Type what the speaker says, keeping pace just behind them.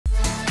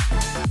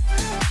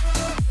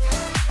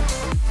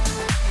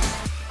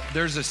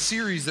There's a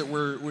series that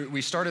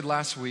we started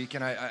last week,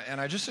 and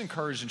I just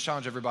encourage and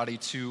challenge everybody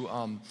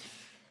to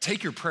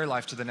take your prayer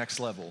life to the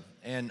next level.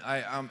 And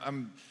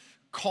I'm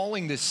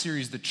calling this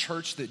series The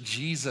Church That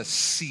Jesus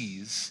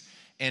Sees,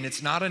 and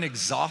it's not an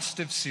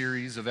exhaustive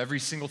series of every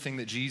single thing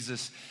that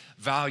Jesus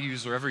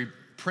values or every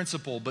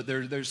principle, but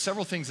there's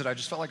several things that I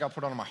just felt like I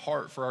put on my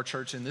heart for our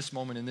church in this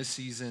moment, in this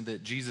season,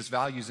 that Jesus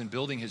values in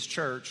building his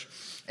church.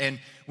 And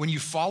when you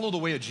follow the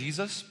way of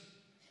Jesus,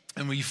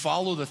 and when you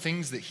follow the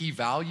things that he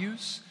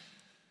values,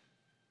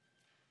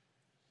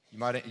 you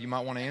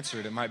might want to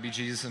answer it. It might be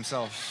Jesus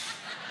himself.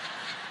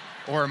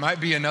 Or it might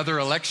be another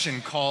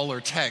election call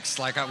or text,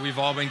 like we've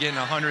all been getting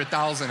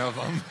 100,000 of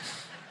them.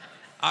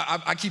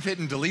 I keep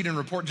hitting delete and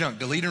report junk,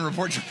 delete and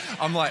report junk.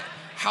 I'm like,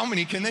 how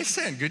many can they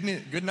send?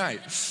 Good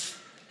night.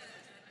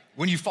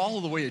 When you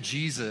follow the way of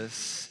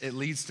Jesus, it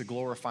leads to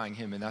glorifying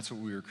him, and that's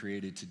what we were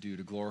created to do,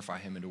 to glorify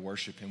him and to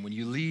worship him.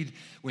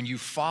 When you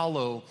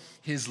follow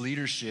his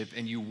leadership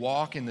and you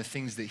walk in the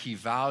things that he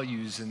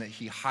values and that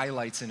he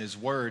highlights in his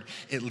word,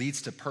 it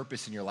leads to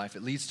purpose in your life.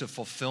 It leads to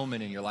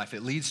fulfillment in your life.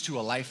 It leads to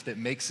a life that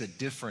makes a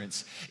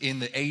difference in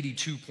the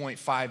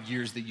 82.5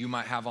 years that you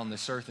might have on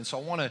this earth. And so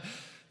I want to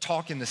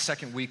talk in the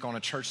second week on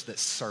a church that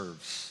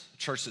serves, a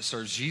church that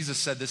serves. Jesus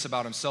said this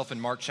about himself in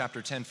Mark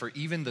chapter 10, for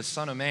even the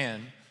Son of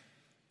Man,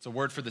 it's a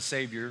word for the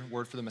Savior,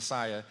 word for the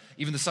Messiah.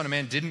 Even the Son of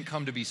Man didn't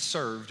come to be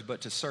served,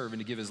 but to serve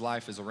and to give his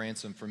life as a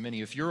ransom for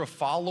many. If you're a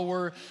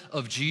follower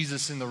of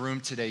Jesus in the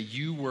room today,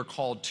 you were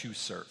called to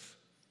serve.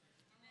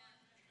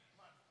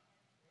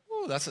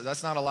 Ooh,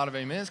 that's not a lot of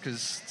amens,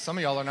 because some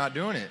of y'all are not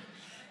doing it.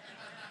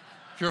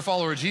 If you're a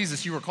follower of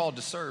Jesus, you were called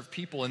to serve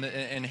people and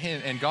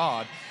him and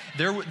God.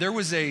 There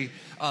was a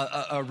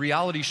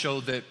reality show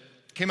that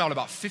came out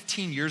about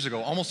 15 years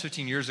ago, almost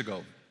 15 years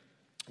ago.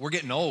 We're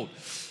getting old,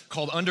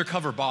 called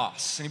Undercover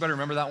Boss. Anybody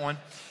remember that one?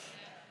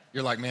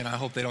 You're like, man, I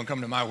hope they don't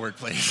come to my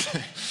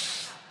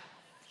workplace.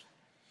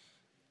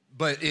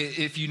 But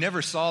if you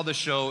never saw the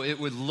show, it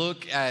would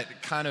look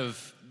at kind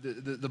of,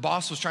 the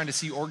boss was trying to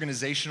see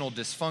organizational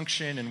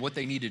dysfunction and what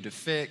they needed to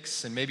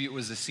fix, and maybe it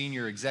was a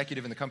senior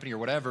executive in the company or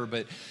whatever,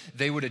 but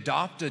they would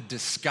adopt a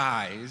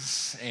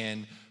disguise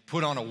and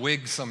put on a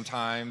wig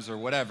sometimes or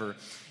whatever,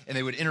 and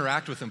they would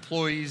interact with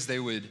employees. They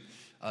would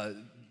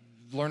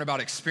learn about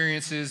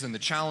experiences and the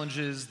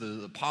challenges,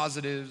 the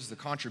positives, the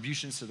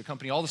contributions to the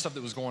company, all the stuff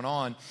that was going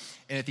on.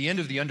 And at the end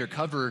of the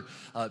undercover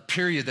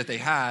period that they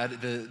had,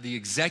 the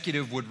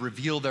executive would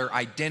reveal their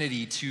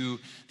identity to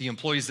the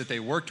employees that they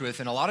worked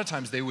with. And a lot of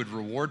times they would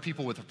reward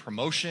people with a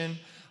promotion,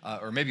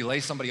 or maybe lay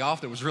somebody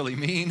off that was really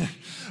mean,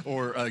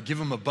 or give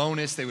them a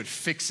bonus. They would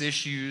fix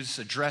issues,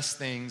 address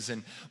things.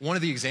 And one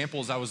of the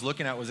examples I was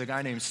looking at was a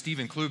guy named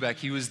Steven Klubeck.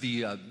 He was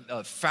the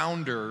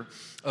founder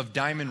of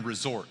Diamond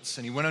Resorts,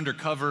 and he went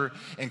undercover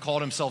and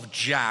called himself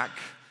Jack.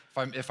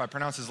 If I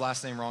pronounce his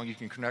last name wrong, you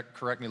can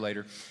correct me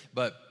later.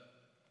 But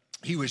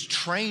he was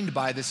trained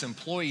by this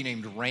employee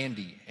named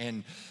Randy,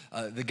 and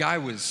the guy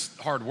was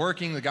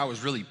hardworking, the guy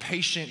was really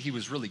patient, he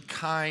was really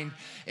kind,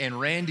 and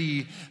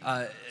Randy,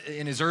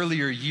 in his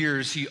earlier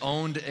years, he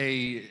owned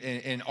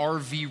an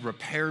RV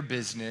repair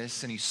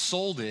business, and he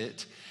sold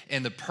it,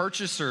 and the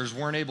purchasers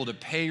weren't able to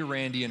pay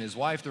Randy and his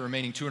wife the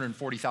remaining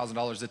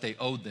 $240,000 that they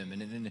owed them,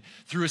 and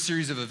through a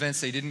series of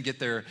events, they didn't get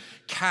their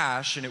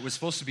cash, and it was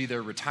supposed to be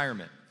their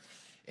retirement.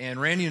 And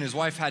Randy and his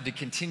wife had to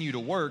continue to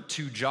work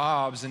 2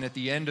 jobs, and at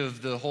the end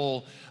of the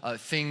whole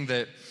thing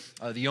that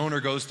the owner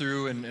goes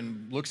through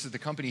and looks at the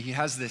company, he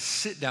has this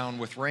sit down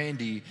with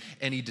Randy,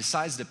 and he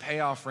decides to pay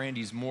off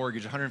Randy's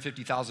mortgage,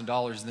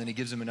 $150,000, and then he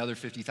gives him another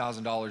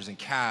 $50,000 in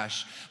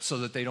cash so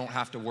that they don't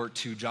have to work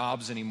 2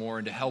 jobs anymore,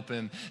 and to help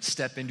him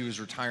step into his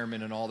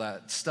retirement and all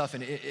that stuff.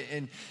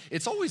 And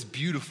it's always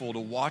beautiful to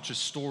watch a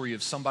story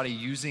of somebody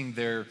using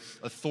their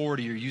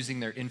authority or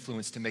using their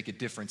influence to make a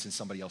difference in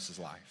somebody else's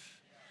life.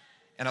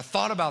 And I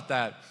thought about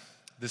that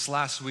this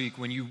last week.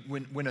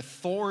 When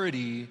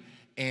authority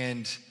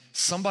and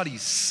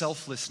somebody's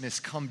selflessness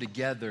come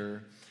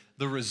together,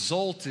 the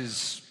result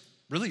is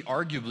really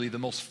arguably the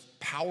most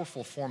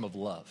powerful form of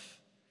love.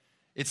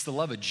 It's the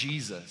love of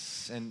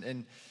Jesus.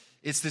 And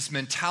it's this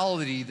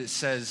mentality that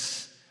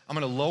says, I'm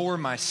gonna lower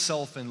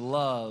myself in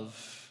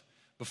love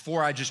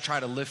before I just try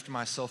to lift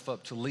myself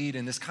up to lead.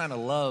 And this kind of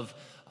love,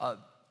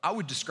 I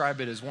would describe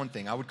it as one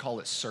thing. I would call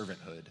it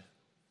servanthood.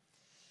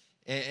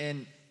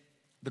 And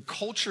the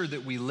culture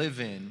that we live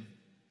in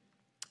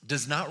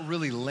does not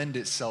really lend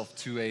itself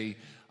to a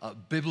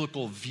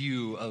biblical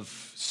view of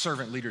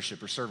servant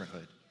leadership or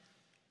servanthood.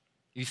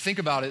 You think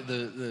about it,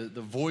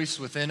 the voice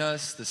within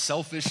us, the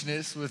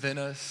selfishness within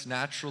us,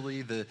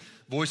 naturally, the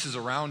voices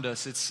around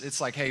us,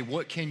 it's like, hey,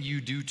 what can you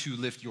do to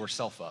lift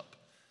yourself up?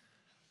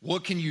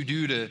 What can you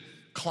do to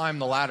climb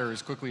the ladder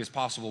as quickly as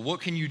possible?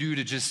 What can you do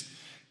to just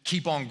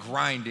keep on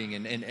grinding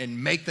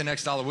and make the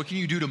next dollar? What can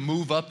you do to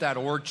move up that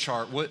org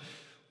chart?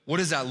 What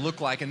does that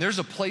look like? And there's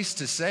a place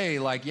to say,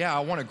 like, yeah,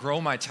 I want to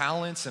grow my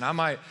talents, and I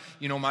might,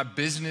 my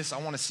business,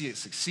 I want to see it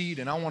succeed,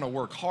 and I want to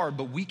work hard,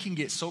 but we can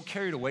get so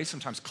carried away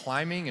sometimes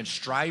climbing and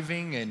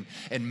striving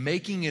and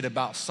making it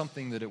about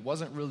something that it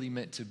wasn't really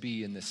meant to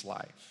be in this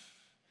life.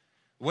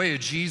 The way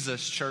of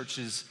Jesus, church,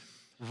 is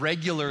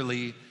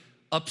regularly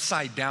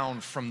upside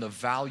down from the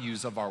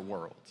values of our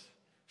world.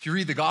 If you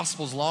read the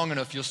Gospels long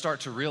enough, you'll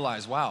start to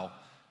realize, wow,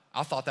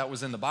 I thought that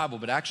was in the Bible,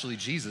 but actually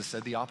Jesus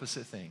said the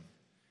opposite thing.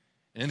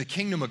 And in the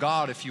kingdom of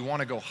God, if you want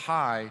to go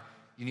high,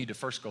 you need to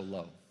first go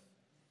low.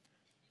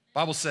 The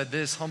Bible said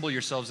this, humble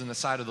yourselves in the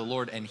sight of the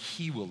Lord and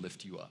he will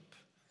lift you up,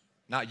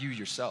 not you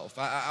yourself.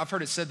 I've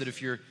heard it said that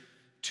if you're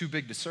too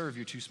big to serve,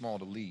 you're too small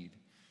to lead.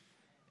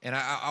 And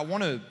I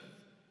want to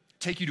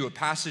take you to a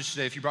passage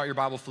today. If you brought your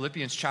Bible,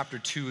 Philippians chapter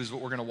 2 is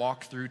what we're going to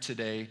walk through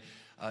today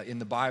in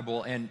the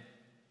Bible. And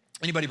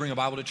anybody bring a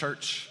Bible to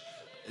church?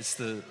 It's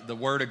the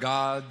Word of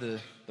God, the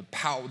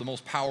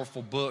most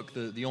powerful book,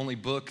 the only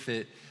book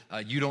that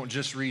you don't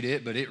just read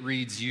it, but it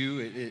reads you.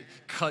 It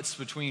cuts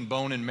between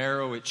bone and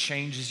marrow. It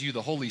changes you.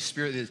 The Holy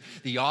Spirit,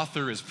 the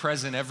author is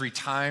present every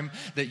time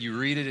that you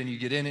read it and you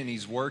get in it and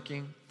he's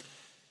working.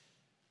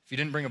 If you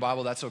didn't bring a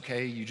Bible, that's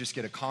okay. You just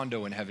get a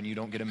condo in heaven. You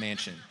don't get a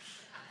mansion.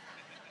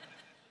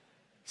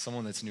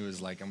 Someone that's new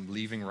is like, I'm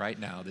leaving right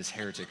now, this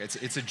heretic.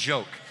 It's a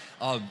joke.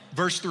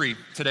 Verse 3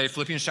 today,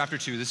 Philippians chapter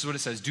 2, this is what it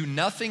says. Do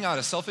nothing out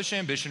of selfish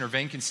ambition or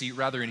vain conceit,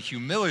 rather in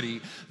humility,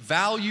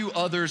 value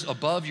others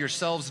above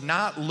yourselves,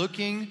 not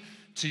looking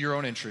to your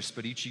own interests,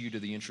 but each of you to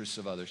the interests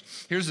of others.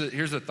 Here's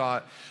a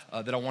thought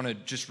that I want to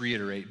just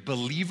reiterate.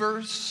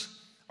 Believers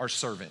are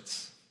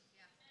servants.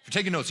 If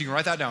you're taking notes, you can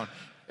write that down.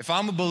 If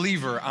I'm a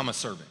believer, I'm a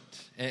servant.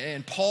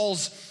 And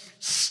Paul's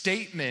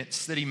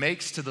statements that he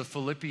makes to the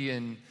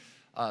Philippian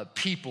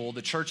people,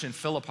 the church in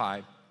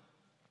Philippi,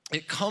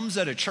 it comes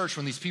at a church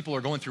when these people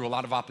are going through a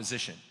lot of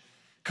opposition.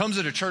 It comes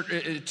at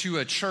to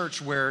a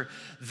church where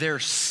they're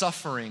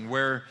suffering,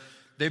 where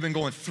they've been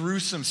going through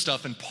some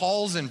stuff, and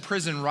Paul's in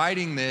prison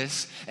writing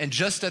this, and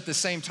just at the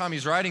same time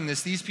he's writing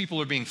this, these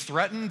people are being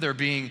threatened, they're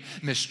being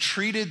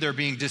mistreated, they're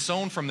being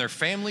disowned from their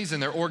families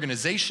and their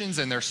organizations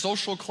and their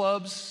social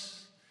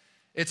clubs.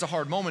 It's a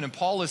hard moment, and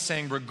Paul is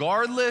saying,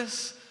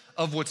 regardless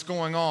of what's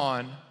going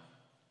on,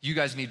 you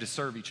guys need to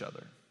serve each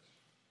other.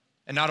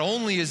 And not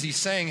only is he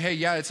saying, hey,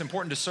 yeah, it's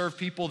important to serve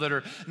people that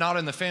are not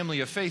in the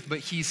family of faith, but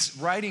he's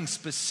writing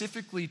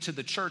specifically to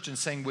the church and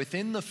saying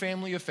within the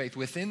family of faith,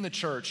 within the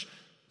church,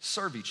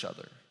 serve each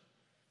other.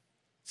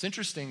 It's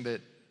interesting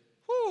that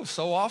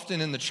so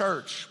often in the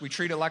church, we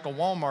treat it like a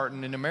Walmart,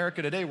 and in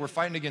America today, we're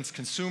fighting against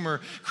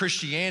consumer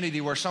Christianity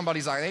where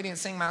somebody's like, they didn't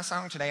sing my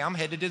song today, I'm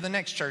headed to the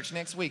next church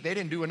next week. They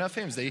didn't do enough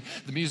hymns. The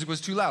music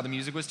was too loud, the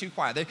music was too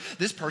quiet.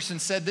 This person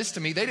said this to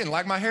me, they didn't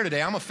like my hair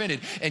today, I'm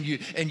offended. And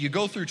you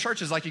go through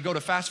churches like you go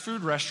to fast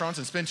food restaurants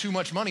and spend too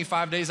much money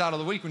 5 days out of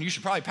the week when you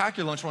should probably pack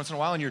your lunch once in a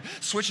while and you're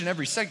switching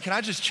every second. Can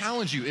I just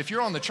challenge you, if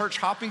you're on the church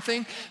hopping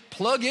thing,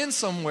 plug in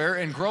somewhere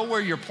and grow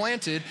where you're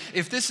planted.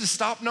 If this is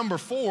stop number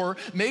 4,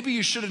 maybe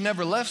you should have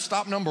never left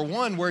stop number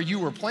 1 where you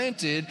were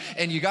planted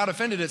and you got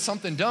offended at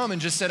something dumb and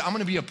just said, I'm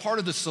gonna be a part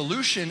of the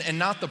solution and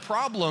not the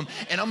problem,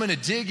 and I'm gonna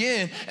dig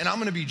in and I'm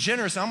gonna be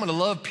generous and I'm gonna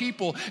love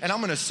people and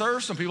I'm gonna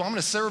serve some people, I'm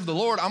gonna serve the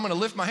Lord, I'm gonna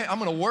lift my hand, I'm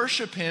gonna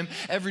worship him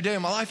every day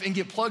of my life and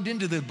get plugged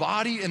into the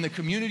body and the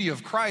community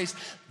of Christ.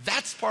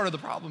 That's part of the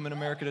problem in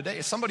America today.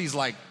 If somebody's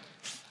like,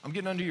 I'm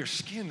getting under your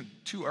skin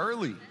too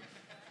early.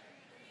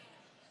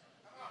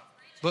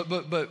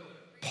 But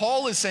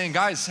Paul is saying,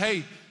 guys,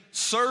 hey,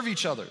 serve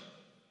each other.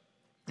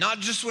 Not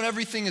just when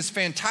everything is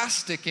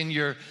fantastic in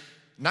your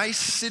nice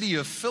city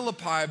of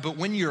Philippi, but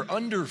when you're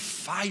under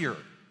fire,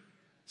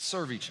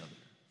 serve each other.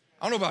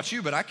 I don't know about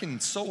you, but I can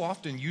so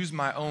often use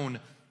my own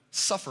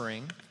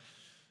suffering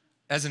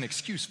as an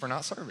excuse for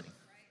not serving.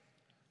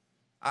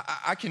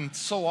 I can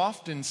so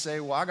often say,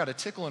 well, I got a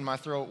tickle in my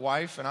throat,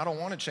 wife, and I don't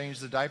want to change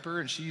the diaper,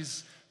 and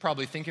she's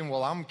probably thinking,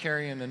 well, I'm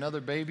carrying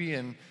another baby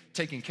and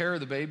taking care of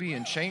the baby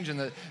and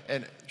changing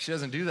and she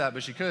doesn't do that,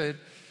 but she could.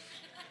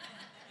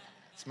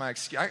 It's my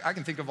excuse. I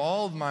can think of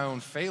all of my own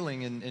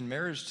failing in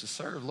marriage to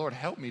serve. Lord,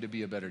 help me to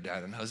be a better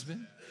dad and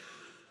husband.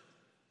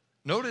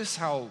 Notice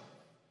how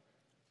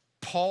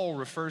Paul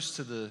refers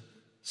to the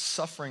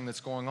suffering that's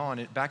going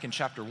on back in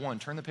chapter 1.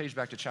 Turn the page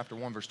back to chapter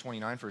 1, verse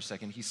 29 for a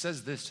second. He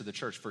says this to the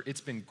church, for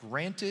it's been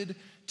granted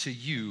to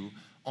you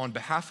on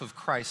behalf of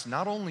Christ,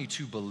 not only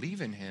to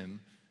believe in him,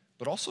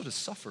 but also to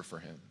suffer for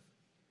him.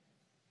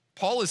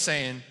 Paul is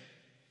saying,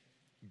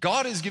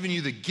 God has given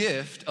you the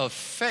gift of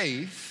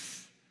faith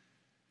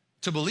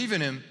to believe in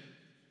him,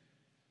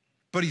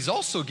 but he's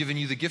also given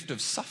you the gift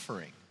of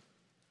suffering.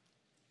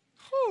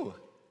 Whew.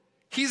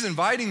 He's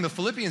inviting the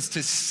Philippians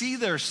to see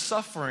their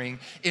suffering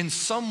in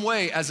some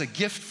way as a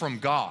gift from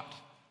God,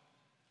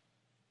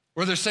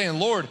 where they're saying,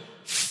 Lord,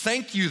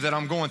 thank you that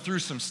I'm going through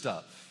some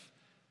stuff.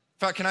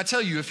 In fact, can I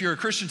tell you, if you're a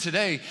Christian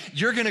today,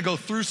 you're gonna go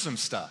through some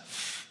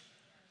stuff.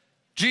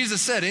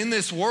 Jesus said, in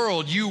this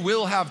world, you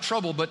will have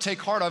trouble, but take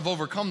heart, I've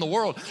overcome the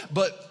world.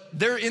 But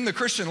there in the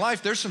Christian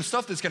life, there's some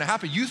stuff that's gonna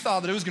happen. You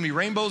thought that it was gonna be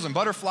rainbows and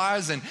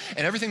butterflies and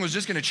everything was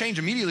just gonna change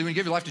immediately when you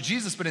give your life to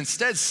Jesus, but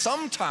instead,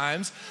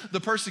 sometimes the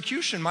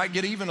persecution might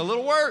get even a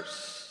little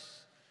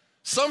worse.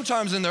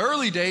 Sometimes in the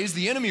early days,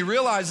 the enemy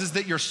realizes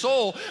that your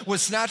soul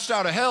was snatched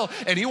out of hell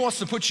and he wants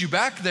to put you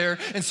back there.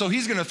 And so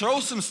he's gonna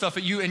throw some stuff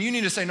at you and you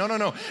need to say,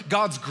 no.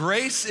 God's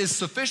grace is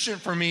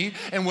sufficient for me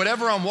and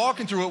whatever I'm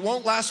walking through, it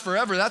won't last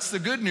forever. That's the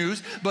good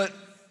news. But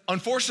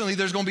unfortunately,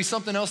 there's gonna be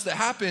something else that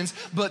happens,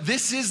 but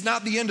this is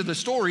not the end of the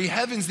story.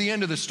 Heaven's the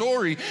end of the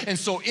story. And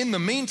so in the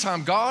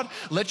meantime, God,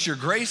 let your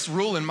grace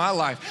rule in my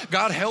life.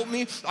 God, help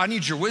me. I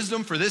need your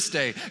wisdom for this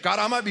day. God,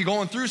 I might be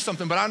going through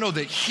something, but I know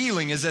that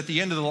healing is at the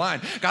end of the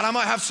line. God, I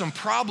might have some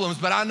problems,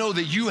 but I know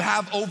that you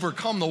have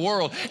overcome the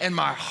world and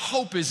my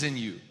hope is in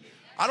you.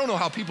 I don't know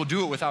how people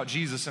do it without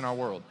Jesus in our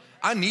world.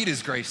 I need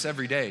his grace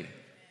every day.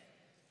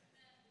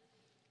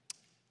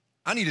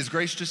 I need his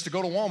grace just to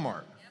go to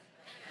Walmart.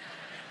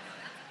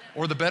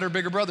 Or the better,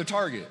 bigger brother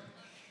Target.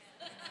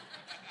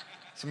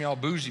 Some of y'all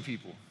bougie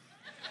people.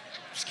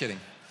 Just kidding.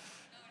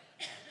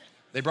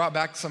 They brought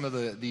back some of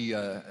the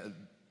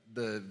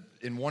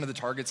in one of the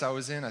Targets I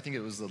was in, I think it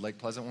was the Lake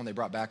Pleasant one, they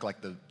brought back like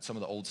some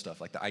of the old stuff,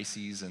 like the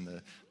ices and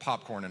the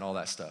popcorn and all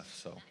that stuff.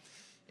 So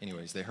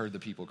anyways, they heard the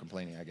people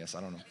complaining, I guess.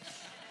 I don't know.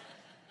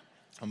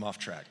 I'm off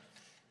track.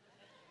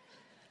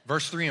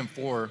 Verse 3 and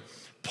 4,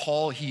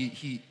 Paul,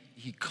 he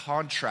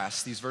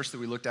contrasts these verses that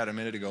we looked at a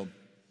minute ago.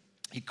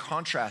 He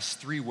contrasts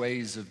three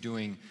ways of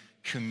doing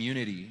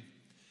community,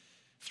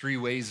 three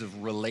ways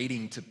of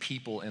relating to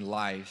people in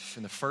life.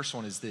 And the first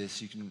one is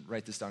this. You can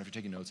write this down if you're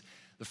taking notes.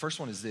 The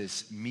first one is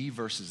this, me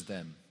versus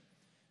them.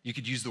 You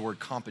could use the word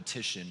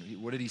competition.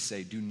 What did he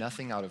say? Do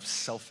nothing out of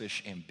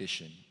selfish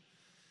ambition.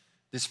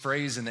 This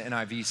phrase in the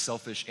NIV,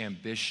 selfish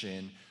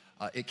ambition,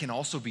 it can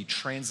also be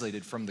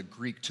translated from the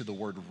Greek to the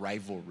word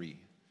rivalry.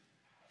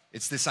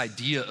 It's this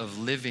idea of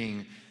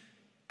living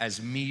as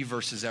me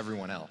versus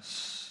everyone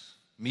else.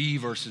 Me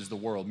versus the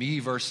world, me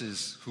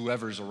versus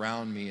whoever's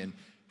around me. And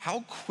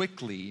how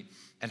quickly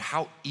and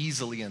how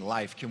easily in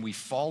life can we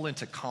fall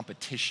into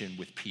competition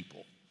with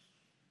people?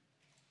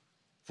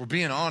 If we're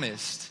being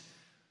honest,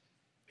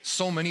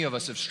 so many of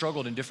us have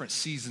struggled in different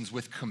seasons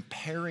with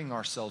comparing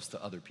ourselves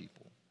to other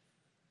people.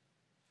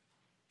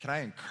 Can I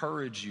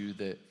encourage you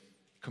that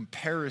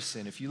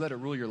comparison, if you let it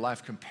rule your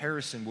life,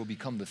 comparison will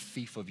become the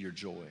thief of your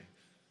joy.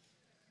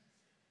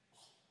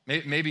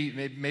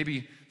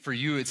 Maybe for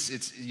you,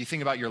 it's you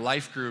think about your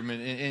life group,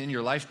 and in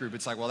your life group,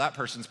 it's like, well, that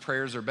person's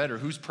prayers are better.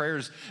 Whose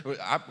prayers,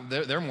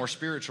 they're more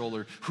spiritual,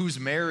 or whose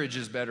marriage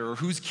is better, or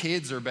whose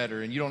kids are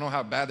better, and you don't know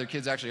how bad their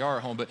kids actually are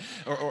at home. But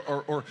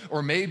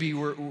or maybe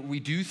we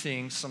do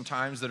things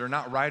sometimes that are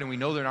not right, and we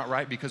know they're not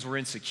right because we're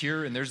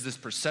insecure, and there's this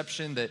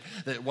perception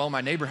that well,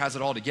 my neighbor has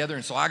it all together,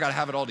 and so I got to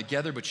have it all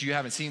together, but you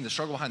haven't seen the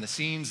struggle behind the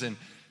scenes, and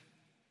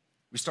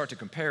we start to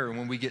compare, and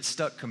when we get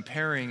stuck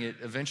comparing, it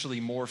eventually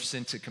morphs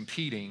into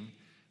competing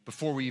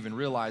before we even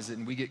realize it,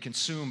 and we get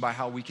consumed by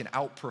how we can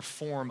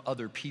outperform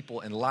other people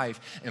in life.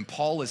 And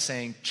Paul is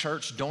saying,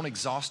 church, don't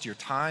exhaust your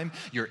time,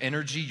 your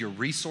energy, your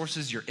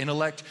resources, your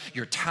intellect,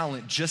 your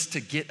talent just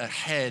to get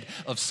ahead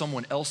of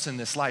someone else in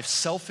this life.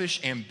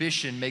 Selfish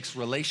ambition makes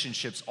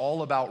relationships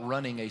all about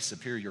running a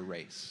superior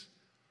race.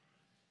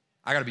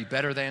 I gotta be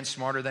better than,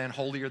 smarter than,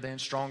 holier than,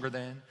 stronger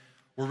than.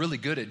 We're really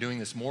good at doing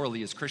this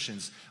morally as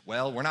Christians.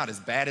 Well, we're not as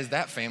bad as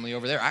that family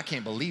over there. I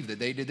can't believe that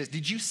they did this.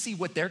 Did you see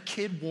what their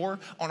kid wore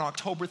on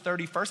October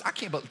 31st? I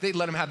can't believe they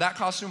let him have that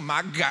costume.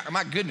 My God,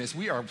 my goodness,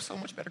 we are so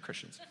much better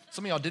Christians.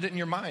 Some of y'all did it in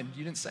your mind.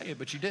 You didn't say it,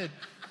 but you did.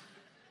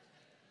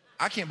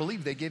 I can't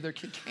believe they gave their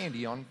kid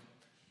candy on.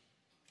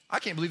 I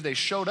can't believe they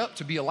showed up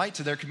to be a light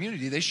to their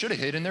community. They should have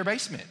hid in their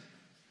basement.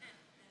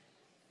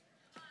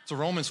 It's a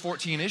Romans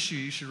 14 issue.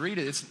 You should read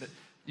it.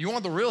 You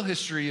want the real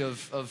history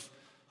of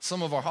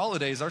some of our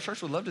holidays, our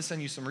church would love to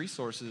send you some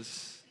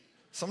resources.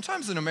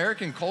 Sometimes in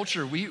American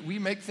culture, we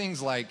make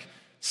things like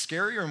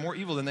scarier and more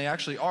evil than they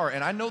actually are.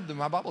 And I know that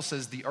my Bible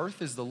says the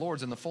earth is the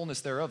Lord's and the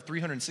fullness thereof,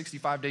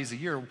 365 days a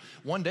year.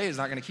 One day is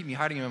not gonna keep me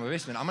hiding in my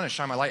basement. I'm gonna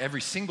shine my light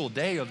every single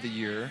day of the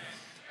year,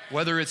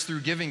 whether it's through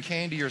giving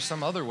candy or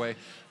some other way.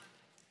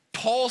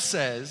 Paul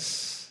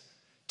says,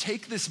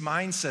 take this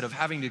mindset of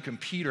having to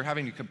compete or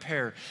having to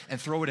compare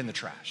and throw it in the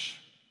trash.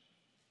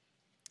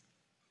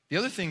 The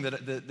other thing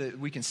that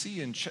we can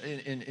see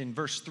in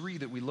verse 3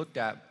 that we looked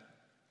at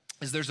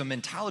is there's a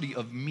mentality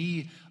of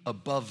me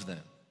above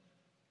them.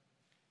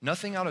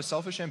 Nothing out of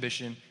selfish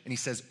ambition, and he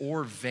says,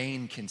 or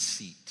vain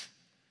conceit.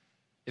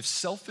 If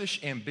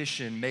selfish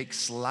ambition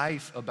makes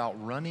life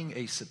about running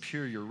a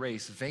superior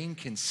race, vain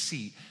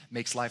conceit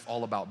makes life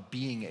all about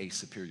being a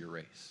superior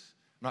race.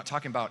 I'm not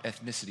talking about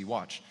ethnicity,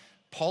 watch.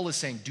 Paul is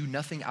saying, do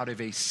nothing out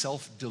of a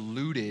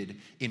self-deluded,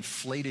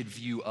 inflated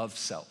view of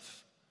self.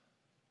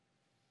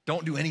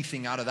 Don't do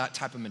anything out of that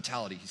type of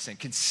mentality. He's saying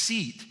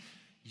conceit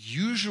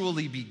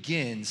usually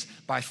begins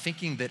by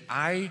thinking that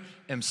I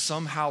am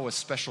somehow a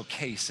special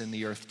case in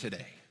the earth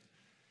today.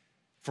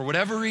 For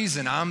whatever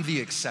reason, I'm the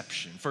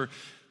exception. For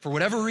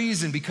whatever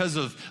reason, because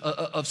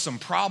of some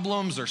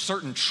problems or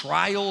certain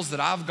trials that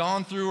I've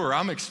gone through or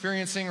I'm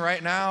experiencing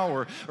right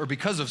now, or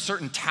because of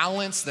certain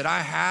talents that I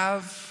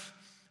have,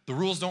 the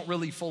rules don't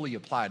really fully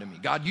apply to me.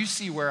 God, you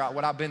see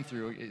what I've been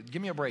through.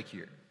 Give me a break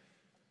here.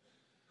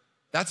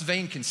 That's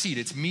vain conceit.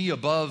 It's me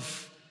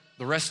above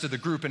the rest of the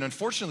group. And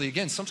unfortunately,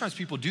 again, sometimes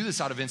people do this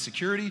out of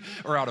insecurity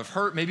or out of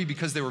hurt, maybe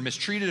because they were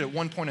mistreated at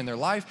one point in their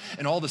life,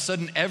 and all of a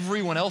sudden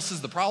everyone else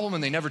is the problem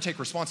and they never take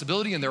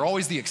responsibility and they're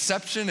always the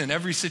exception in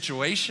every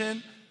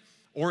situation.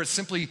 Or it's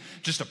simply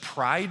just a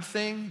pride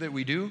thing that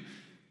we do.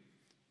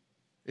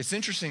 It's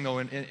interesting though,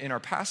 in our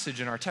passage,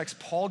 in our text,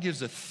 Paul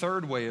gives a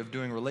third way of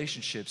doing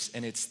relationships,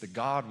 and it's the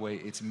God way.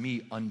 It's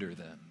me under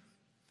them.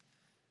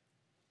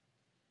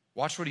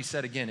 Watch what he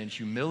said again. In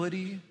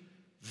humility,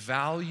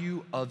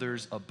 value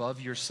others above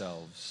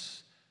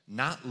yourselves,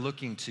 not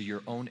looking to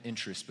your own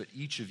interests, but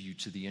each of you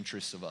to the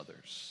interests of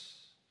others.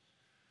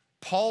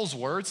 Paul's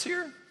words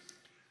here,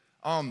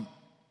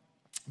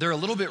 they're a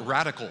little bit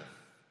radical.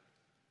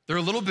 They're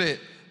a little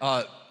bit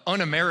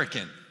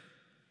un-American.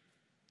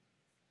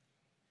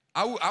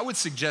 I would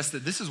suggest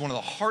that this is one of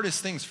the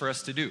hardest things for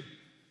us to do.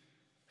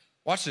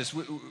 Watch this.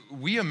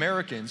 We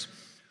Americans,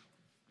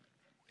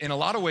 in a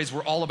lot of ways,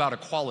 we're all about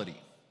equality.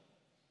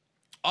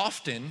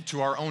 Often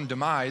to our own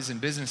demise in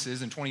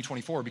businesses in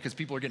 2024 because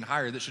people are getting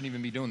hired that shouldn't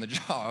even be doing the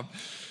job.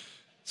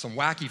 Some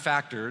wacky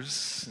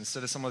factors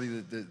instead of somebody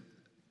that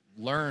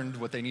learned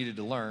what they needed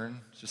to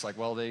learn. It's just like,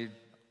 well, they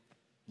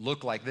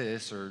look like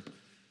this or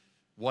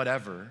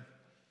whatever.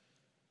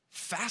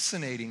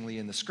 Fascinatingly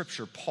in the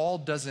scripture, Paul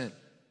doesn't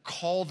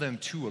call them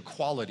to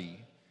equality.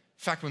 In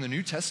fact, when the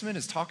New Testament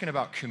is talking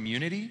about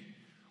community,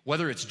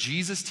 whether it's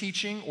Jesus'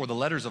 teaching or the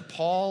letters of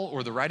Paul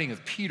or the writing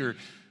of Peter,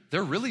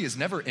 there really is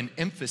never an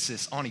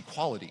emphasis on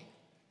equality.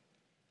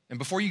 And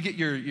before you get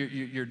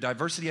your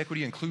diversity,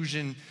 equity,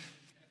 inclusion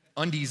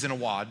undies in a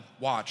wad,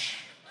 watch.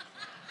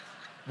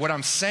 What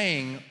I'm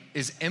saying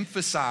is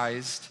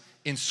emphasized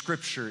in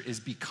Scripture is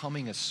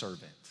becoming a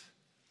servant.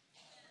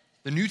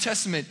 The New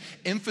Testament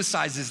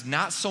emphasizes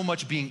not so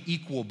much being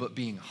equal, but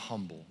being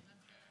humble.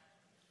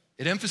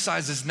 It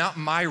emphasizes not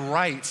my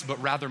rights,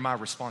 but rather my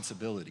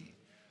responsibility.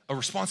 A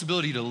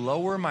responsibility to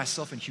lower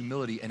myself in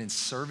humility and in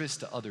service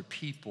to other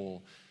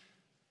people.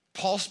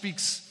 Paul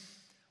speaks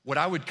what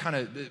I would kind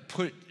of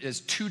put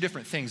as two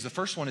different things. The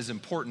first one is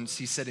importance.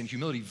 He said in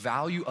humility,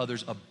 value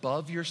others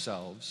above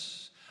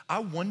yourselves. I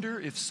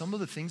wonder if some of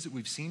the things that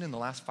we've seen in the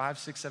last 5,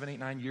 6, 7, 8,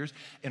 9 years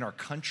in our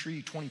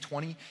country,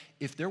 2020,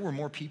 if there were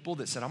more people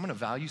that said, I'm gonna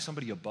value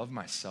somebody above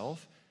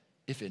myself,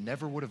 if it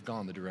never would have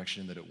gone the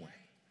direction that it went.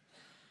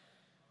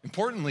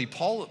 Importantly,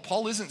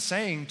 Paul isn't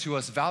saying to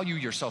us, value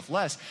yourself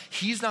less.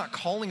 He's not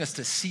calling us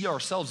to see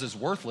ourselves as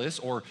worthless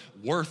or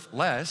worth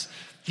less.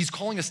 He's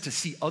calling us to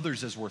see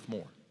others as worth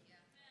more.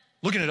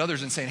 Looking at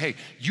others and saying, hey,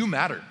 you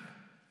matter.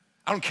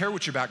 I don't care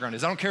what your background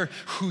is. I don't care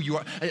who you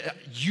are.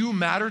 You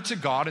matter to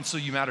God, and so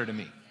you matter to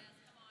me.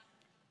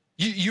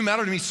 You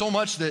matter to me so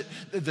much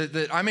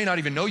that I may not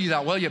even know you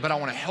that well yet, but I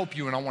wanna help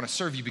you and I wanna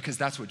serve you because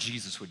that's what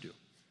Jesus would do.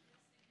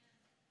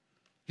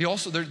 He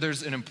also,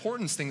 there's an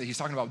importance thing that he's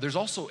talking about. There's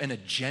also an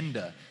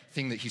agenda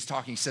thing that he's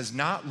talking. He says,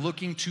 not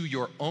looking to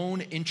your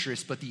own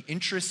interests, but the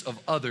interests of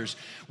others.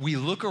 We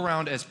look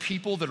around as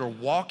people that are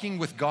walking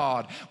with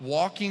God,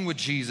 walking with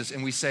Jesus,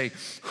 and we say,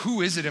 who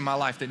is it in my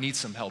life that needs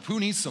some help? Who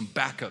needs some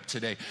backup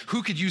today?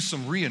 Who could use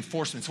some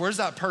reinforcements? Where's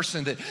that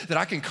person that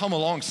I can come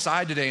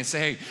alongside today and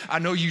say, hey, I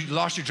know you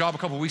lost your job a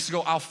couple weeks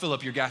ago. I'll fill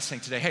up your gas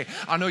tank today. Hey,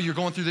 I know you're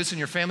going through this in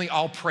your family.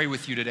 I'll pray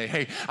with you today.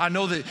 Hey, I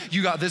know that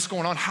you got this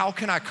going on. How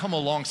can I come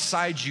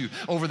alongside you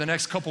over the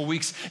next couple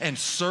weeks and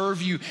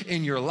serve you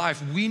in your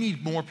life? We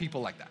need more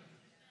people like that.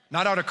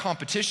 Not out of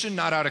competition,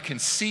 not out of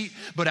conceit,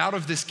 but out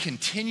of this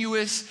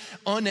continuous,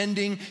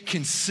 unending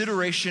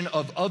consideration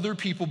of other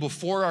people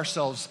before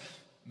ourselves,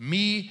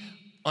 me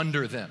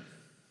under them.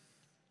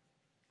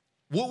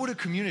 What would a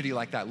community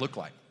like that look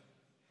like?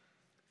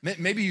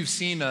 Maybe you've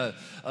seen the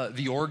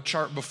org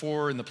chart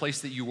before in the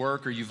place that you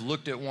work, or you've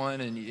looked at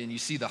one and you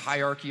see the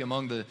hierarchy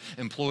among the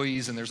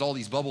employees, and there's all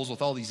these bubbles with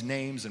all these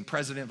names and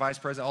president, vice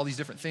president, all these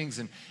different things.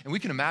 And we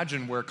can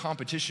imagine where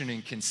competition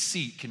and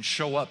conceit can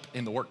show up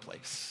in the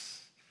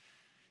workplace.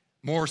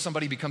 More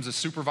somebody becomes a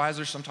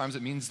supervisor, sometimes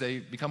it means they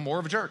become more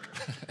of a jerk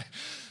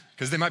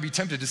because they might be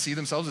tempted to see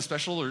themselves as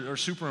special or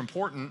super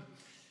important.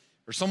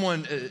 Or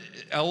someone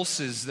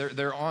else is,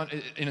 they're on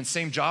in the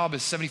same job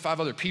as 75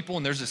 other people,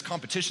 and there's this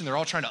competition. They're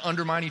all trying to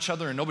undermine each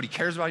other, and nobody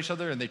cares about each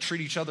other, and they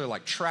treat each other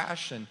like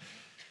trash. And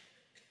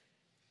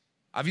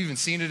I've even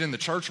seen it in the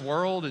church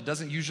world. It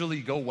doesn't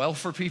usually go well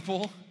for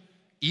people.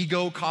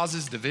 Ego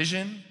causes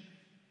division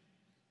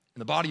in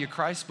the body of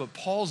Christ, but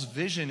Paul's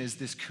vision is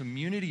this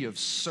community of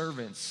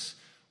servants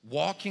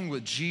walking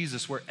with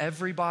Jesus where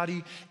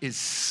everybody is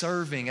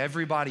serving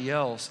everybody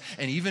else.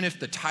 And even if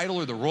the title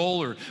or the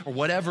role or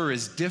whatever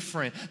is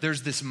different,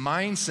 there's this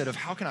mindset of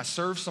how can I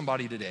serve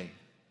somebody today?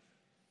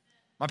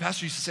 My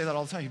pastor used to say that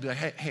all the time. He'd be like,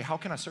 hey, how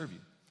can I serve you?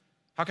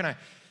 How can I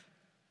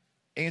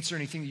answer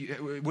anything?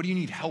 What do you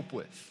need help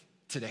with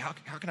today?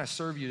 How can I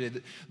serve you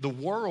today? The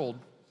world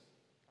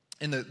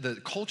in the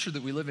culture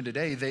that we live in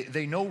today,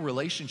 they know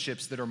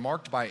relationships that are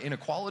marked by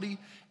inequality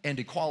and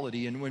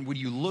equality. And when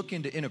you look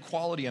into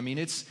inequality, I mean,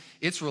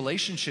 it's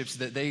relationships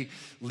that they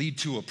lead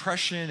to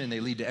oppression and they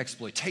lead to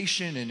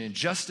exploitation and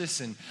injustice.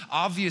 And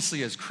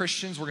obviously, as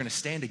Christians, we're gonna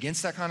stand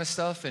against that kind of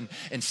stuff and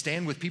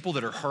stand with people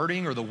that are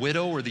hurting, or the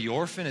widow or the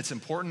orphan. It's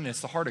important,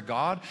 it's the heart of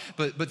God.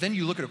 But then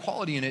you look at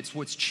equality, and it's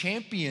what's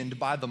championed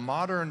by the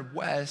modern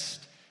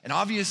West. And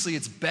obviously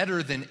it's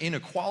better than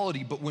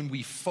inequality, but when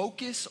we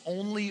focus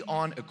only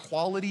on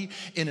equality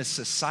in a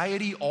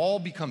society, all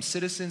become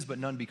citizens, but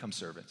none become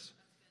servants.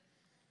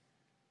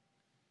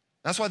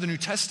 That's why the New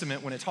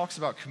Testament, when it talks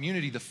about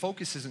community, the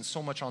focus isn't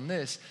so much on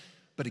this,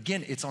 but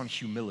again, it's on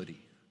humility.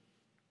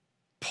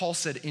 Paul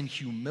said, in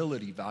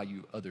humility,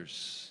 value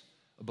others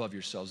above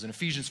yourselves. In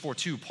Ephesians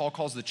 4:2, Paul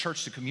calls the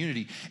church to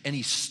community, and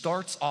he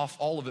starts off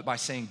all of it by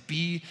saying,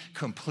 be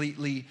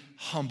completely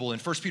humble. In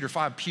 1 Peter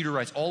 5, Peter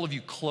writes, all of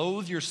you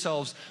clothe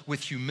yourselves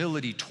with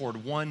humility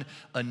toward one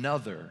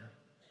another.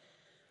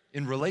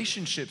 In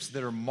relationships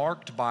that are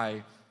marked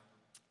by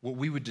what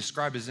we would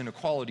describe as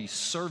inequality,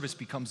 service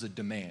becomes a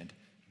demand.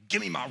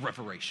 Give me my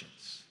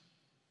reparations.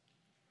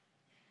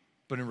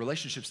 But in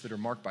relationships that are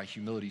marked by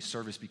humility,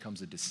 service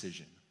becomes a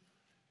decision.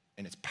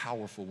 And it's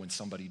powerful when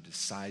somebody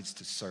decides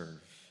to serve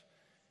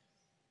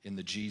in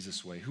the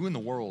Jesus way. Who in the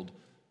world,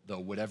 though,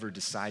 would ever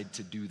decide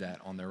to do that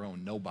on their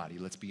own? Nobody,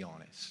 let's be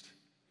honest.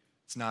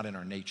 It's not in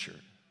our nature.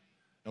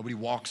 Nobody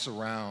walks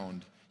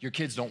around. Your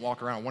kids don't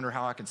walk around, wonder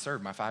how I can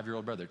serve my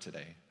 5-year-old brother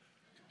today.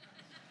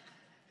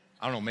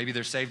 I don't know, maybe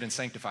they're saved and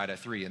sanctified at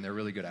 3 and they're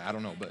really good at it. I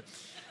don't know, but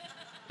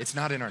it's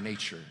not in our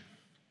nature.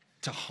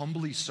 To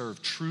humbly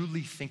serve,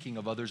 truly thinking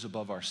of others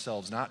above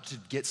ourselves, not to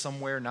get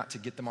somewhere, not to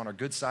get them on our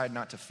good side,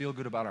 not to feel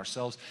good about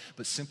ourselves,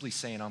 but simply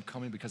saying, I'm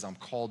coming because I'm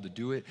called to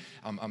do it.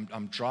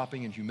 I'm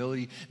dropping in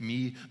humility,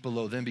 me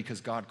below them, because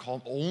God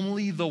called.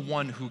 Only the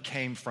one who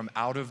came from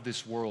out of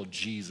this world,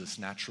 Jesus,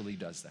 naturally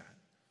does that.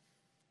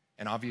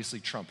 And obviously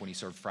Trump when he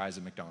served fries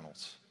at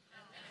McDonald's.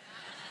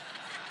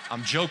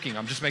 I'm joking,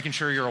 I'm just making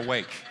sure you're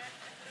awake.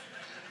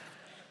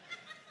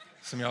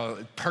 Some of y'all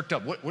perked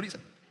up, what do you say?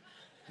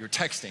 You're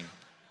texting.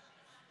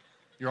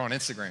 You're on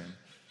Instagram.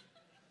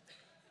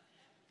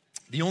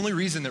 The only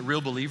reason that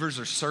real believers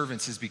are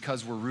servants is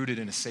because we're rooted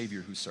in a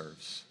Savior who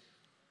serves.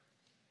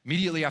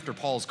 Immediately after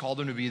Paul's called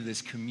them to be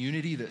this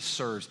community that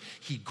serves,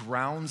 he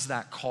grounds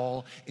that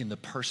call in the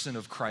person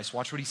of Christ.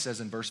 Watch what he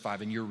says in verse 5,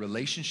 and your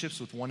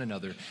relationships with one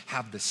another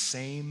have the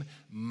same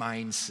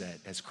mindset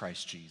as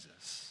Christ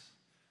Jesus.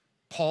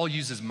 Paul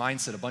uses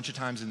mindset a bunch of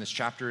times in this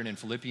chapter and in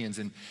Philippians,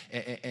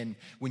 and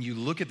when you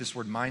look at this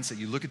word mindset,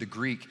 you look at the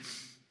Greek,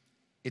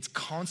 it's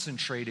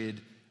concentrated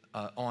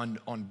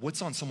on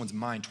what's on someone's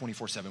mind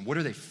 24/7. What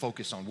are they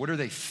focused on? What are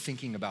they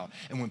thinking about?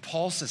 And when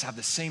Paul says have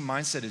the same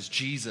mindset as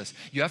Jesus,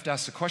 you have to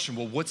ask the question,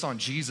 well, what's on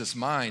Jesus'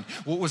 mind?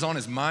 What was on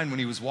his mind when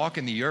he was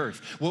walking the earth?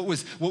 What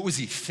was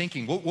he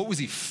thinking? What was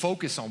he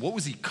focused on? What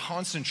was he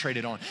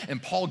concentrated on?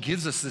 And Paul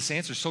gives us this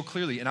answer so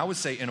clearly. And I would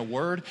say in a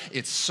word,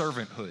 it's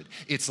servanthood.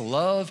 It's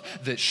love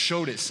that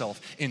showed itself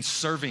in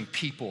serving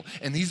people.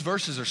 And these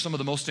verses are some of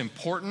the most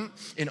important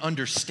in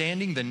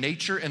understanding the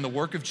nature and the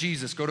work of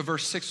Jesus. Go to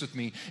verse 6 with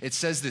me. It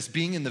says this,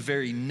 being in the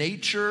very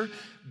nature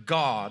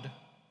God,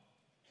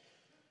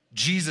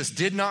 Jesus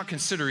did not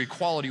consider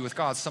equality with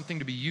God something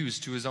to be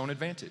used to his own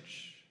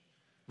advantage.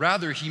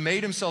 Rather, he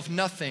made himself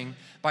nothing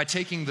by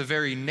taking the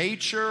very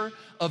nature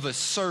of a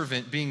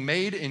servant, being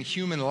made in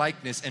human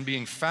likeness and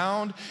being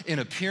found in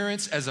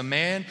appearance as a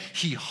man.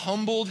 He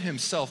humbled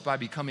himself by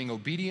becoming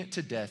obedient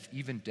to death,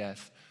 even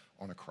death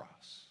on a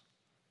cross.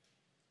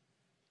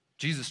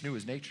 Jesus knew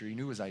his nature, he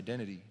knew his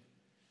identity.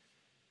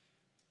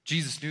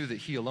 Jesus knew that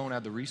he alone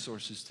had the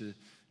resources to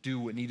do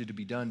what needed to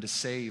be done to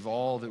save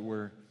all that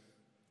were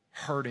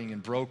hurting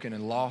and broken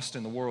and lost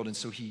in the world. And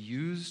so he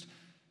used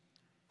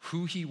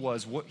who he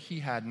was, what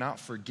he had, not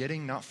for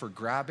getting, not for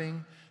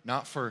grabbing,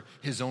 not for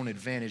his own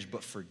advantage,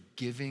 but for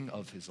giving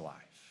of his life.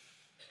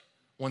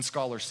 One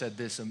scholar said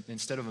this,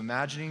 instead of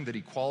imagining that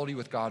equality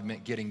with God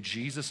meant getting,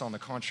 Jesus, on the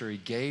contrary,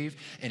 gave,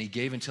 and he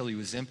gave until he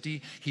was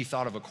empty. He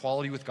thought of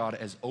equality with God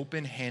as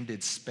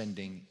open-handed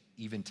spending,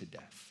 even to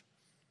death.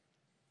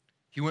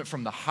 He went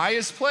from the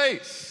highest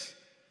place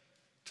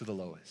to the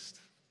lowest.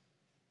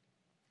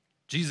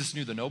 Jesus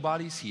knew the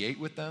nobodies. He ate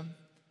with them.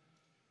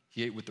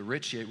 He ate with the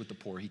rich. He ate with the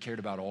poor. He cared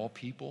about all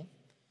people.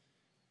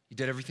 He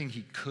did everything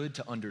he could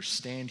to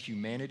understand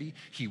humanity.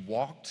 He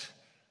walked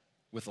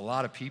with a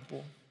lot of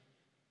people.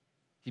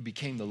 He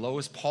became the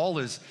lowest. Paul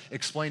is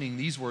explaining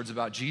these words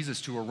about Jesus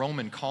to a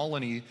Roman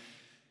colony,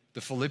 the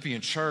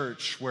Philippian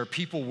church, where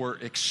people were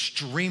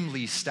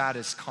extremely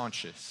status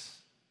conscious.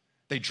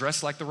 They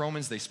dressed like the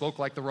Romans, they spoke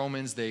like the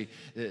Romans.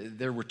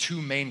 There were two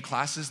main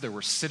classes. There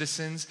were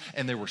citizens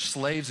and there were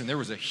slaves, and there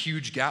was a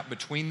huge gap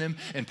between them.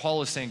 And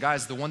Paul is saying,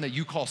 guys, the one that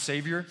you call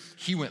Savior,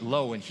 he went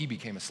low and he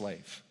became a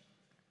slave.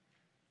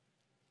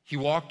 He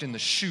walked in the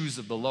shoes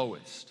of the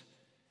lowest,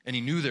 and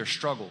he knew their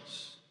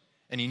struggles,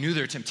 and he knew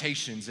their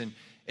temptations, and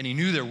he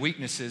knew their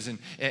weaknesses. And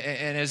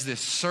as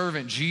this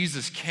servant,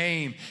 Jesus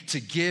came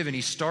to give, and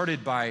he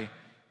started by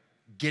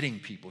getting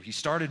people. He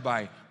started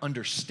by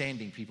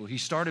understanding people. He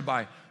started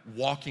by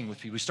walking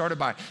with people. He started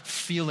by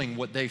feeling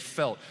what they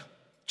felt.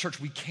 Church,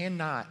 we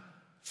cannot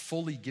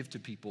fully give to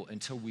people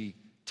until we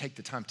take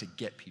the time to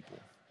get people.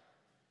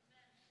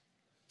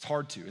 It's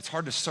hard to. It's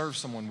hard to serve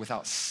someone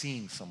without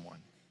seeing someone,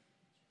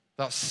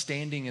 without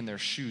standing in their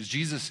shoes.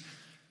 Jesus,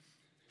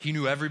 he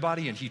knew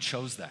everybody and he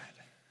chose that.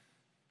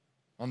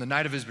 On the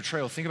night of his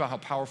betrayal, think about how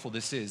powerful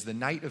this is. The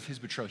night of his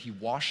betrayal, he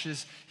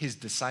washes his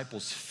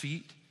disciples'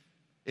 feet.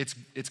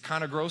 It's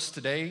kind of gross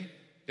today.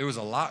 It was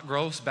a lot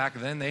gross back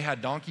then. They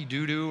had donkey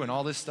doo-doo and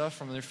all this stuff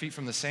from their feet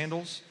from the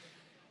sandals.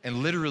 And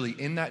literally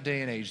in that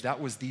day and age,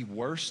 that was the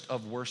worst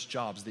of worst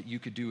jobs that you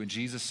could do. And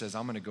Jesus says,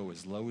 I'm gonna go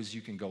as low as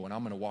you can go and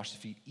I'm gonna wash the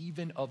feet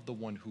even of the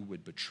one who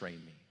would betray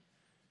me.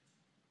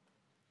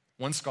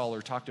 One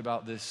scholar talked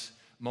about this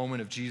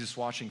moment of Jesus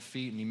washing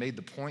feet, and he made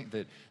the point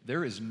that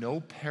there is no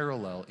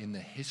parallel in the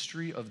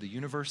history of the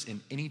universe in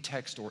any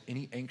text or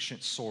any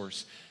ancient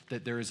source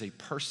that there is a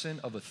person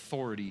of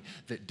authority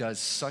that does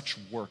such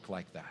work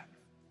like that.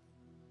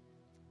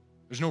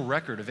 There's no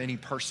record of any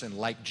person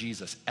like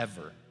Jesus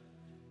ever.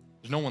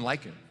 There's no one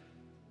like him.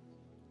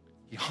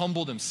 He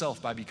humbled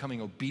himself by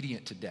becoming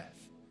obedient to death.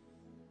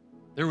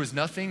 There was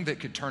nothing that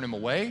could turn him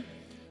away.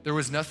 There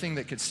was nothing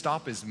that could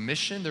stop his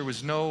mission. There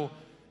was no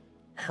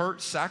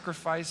hurt,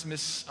 sacrifice,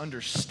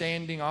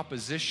 misunderstanding,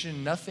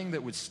 opposition, nothing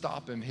that would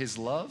stop him. His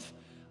love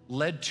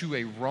led to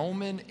a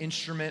Roman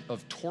instrument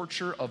of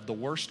torture of the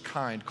worst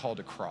kind called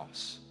a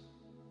cross.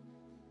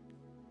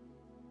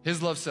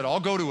 His love said, I'll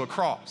go to a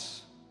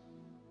cross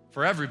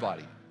for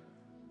everybody.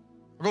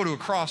 I'll go to a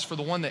cross for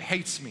the one that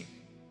hates me.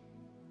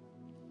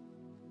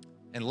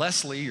 And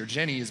Leslie or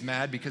Jenny is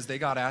mad because they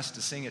got asked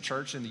to sing at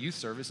church in the youth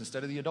service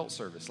instead of the adult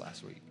service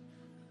last week.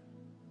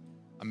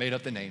 I made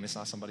up the name. It's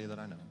not somebody that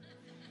I know.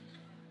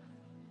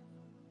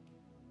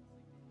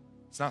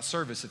 It's not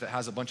service if it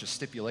has a bunch of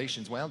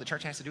stipulations. Well, the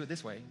church has to do it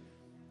this way.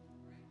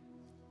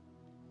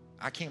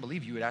 I can't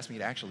believe you would ask me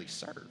to actually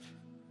serve.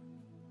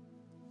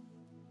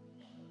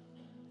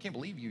 I can't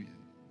believe you.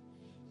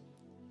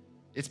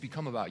 It's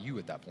become about you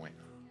at that point.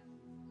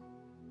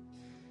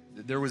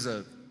 There was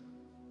a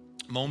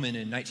moment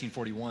in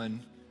 1941,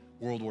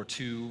 World War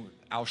II,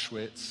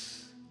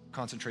 Auschwitz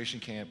concentration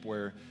camp,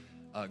 where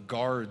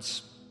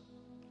guards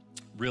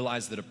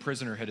realized that a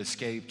prisoner had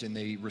escaped, and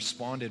they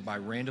responded by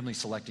randomly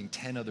selecting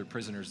 10 other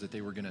prisoners that they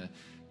were gonna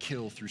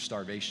kill through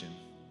starvation.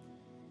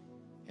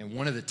 And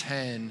one of the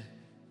 10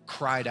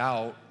 cried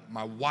out,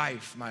 my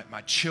wife,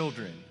 my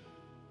children.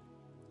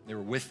 They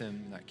were with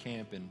him in that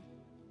camp, and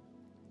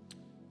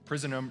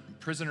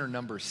prisoner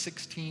number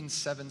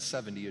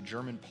 16770, a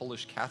German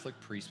Polish Catholic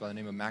priest by the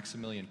name of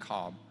Maximilian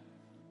Kolb,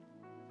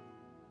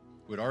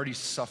 who had already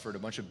suffered a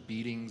bunch of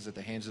beatings at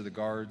the hands of the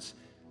guards,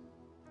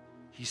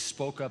 he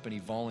spoke up and he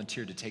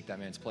volunteered to take that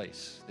man's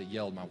place. They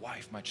yelled, my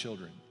wife, my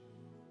children.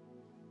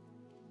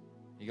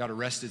 He got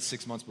arrested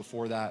 6 months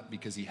before that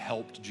because he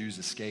helped Jews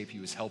escape. He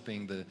was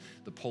helping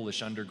the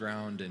Polish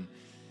underground. And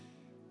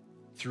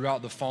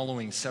throughout the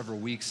following several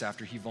weeks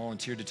after he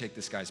volunteered to take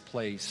this guy's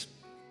place,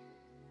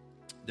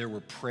 there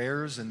were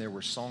prayers and there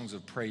were songs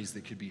of praise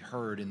that could be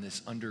heard in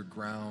this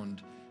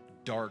underground,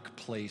 dark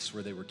place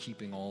where they were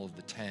keeping all of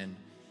the 10,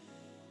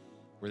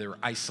 where they were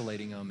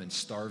isolating them and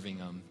starving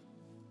them.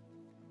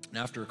 And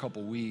after a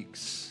couple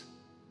weeks,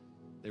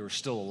 they were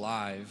still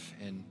alive,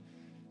 and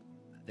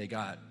they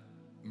got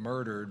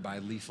murdered by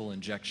lethal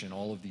injection,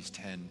 all of these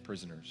 10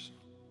 prisoners.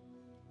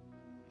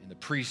 And the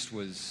priest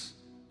was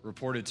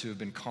reported to have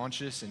been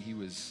conscious, and he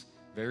was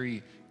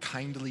very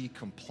kindly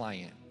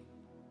compliant,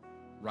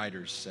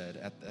 writers said,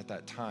 at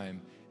that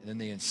time. And then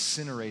they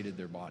incinerated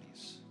their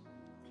bodies.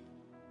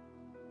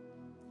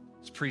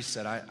 This priest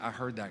said, I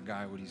heard that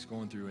guy, what he's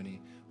going through, and he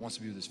wants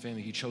to be with his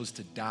family. He chose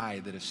to die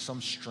that if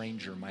some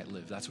stranger might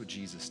live. That's what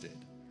Jesus did.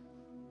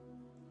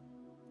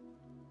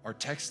 Our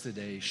text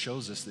today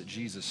shows us that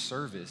Jesus'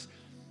 service,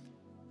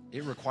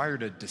 it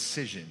required a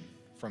decision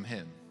from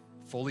him.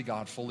 Fully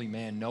God, fully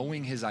man,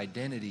 knowing his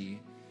identity,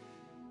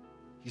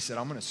 he said,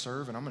 I'm gonna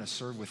serve, and I'm gonna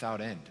serve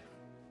without end.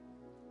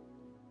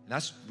 And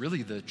that's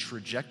really the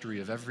trajectory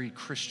of every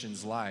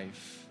Christian's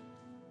life,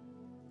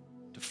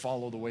 to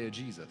follow the way of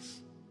Jesus.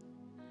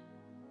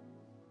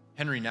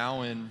 Henry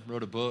Nouwen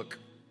wrote a book,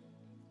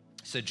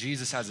 said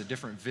Jesus has a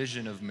different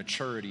vision of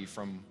maturity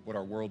from what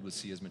our world would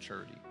see as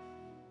maturity.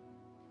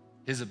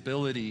 His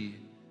ability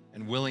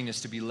and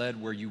willingness to be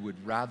led where you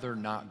would rather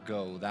not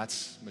go,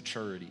 that's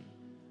maturity.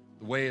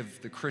 The way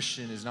of the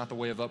Christian is not the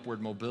way of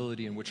upward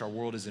mobility in which our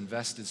world is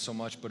invested so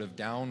much, but of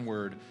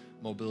downward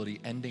mobility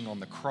ending on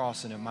the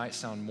cross. And it might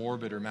sound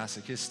morbid or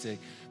masochistic,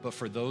 but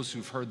for those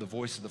who've heard the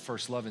voice of the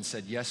first love and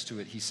said yes to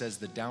it, he says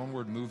the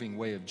downward moving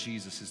way of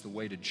Jesus is the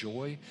way to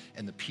joy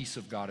and the peace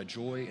of God, a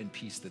joy and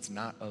peace that's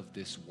not of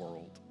this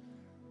world.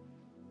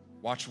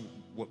 Watch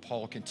what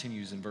Paul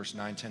continues in verse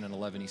 9, 10, and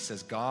 11. He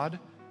says, God,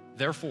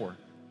 therefore,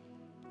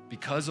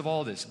 because of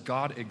all this,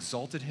 God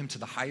exalted him to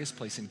the highest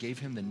place and gave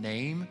him the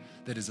name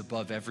that is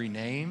above every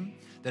name,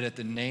 that at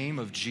the name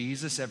of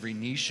Jesus, every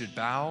knee should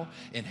bow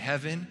in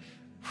heaven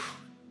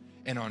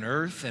and on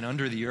earth and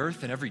under the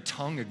earth, and every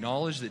tongue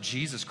acknowledge that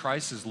Jesus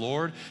Christ is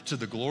Lord, to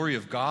the glory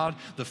of God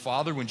the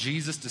Father. When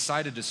Jesus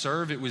decided to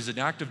serve, it was an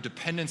act of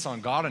dependence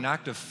on God, an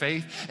act of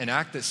faith, an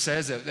act that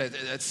says that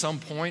at some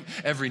point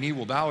every knee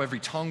will bow, every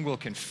tongue will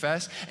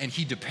confess, and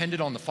he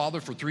depended on the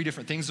Father for three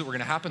different things that were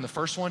gonna happen. The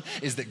first one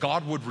is that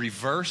God would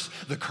reverse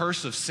the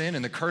curse of sin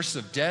and the curse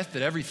of death,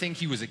 that everything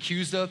he was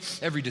accused of,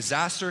 every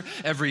disaster,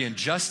 every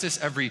injustice,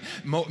 every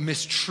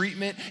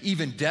mistreatment,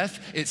 even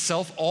death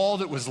itself, all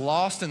that was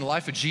lost in the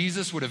life of Jesus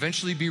would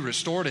eventually be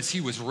restored as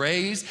he was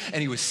raised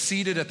and he was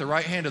seated at the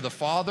right hand of the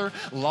Father.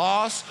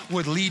 Loss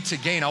would lead to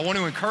gain. I want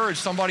to encourage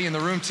somebody in the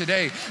room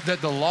today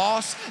that the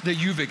loss that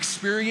you've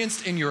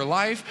experienced in your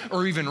life,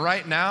 or even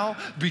right now,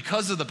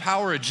 because of the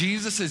power of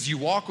Jesus as you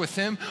walk with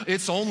him,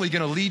 it's only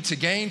going to lead to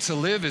gain. To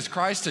live is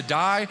Christ, to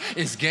die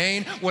is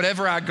gain.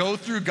 Whatever I go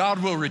through,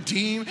 God will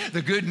redeem.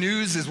 The good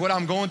news is what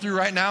I'm going through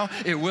right now,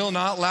 it will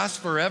not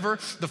last forever.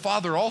 The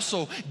Father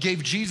also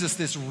gave Jesus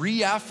this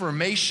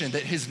reaffirmation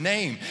that his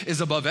name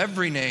is above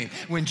every name.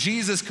 When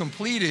Jesus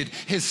completed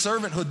his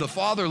servanthood, the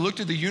Father looked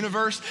at the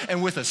universe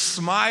and with a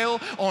smile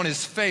on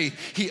his face,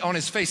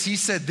 he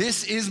said,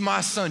 "This is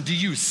my son. Do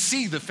you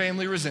see the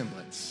family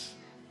resemblance?"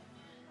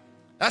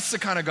 That's the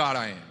kind of God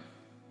I am.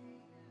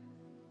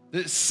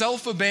 The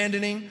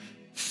self-abandoning,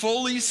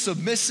 fully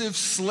submissive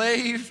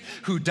slave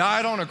who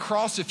died on a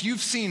cross. If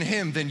you've seen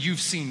him, then you've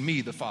seen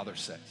me, the Father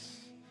says.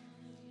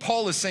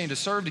 Paul is saying to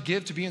serve, to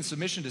give, to be in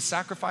submission, to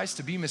sacrifice,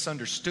 to be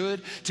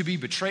misunderstood, to be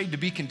betrayed, to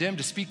be condemned,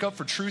 to speak up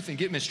for truth and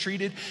get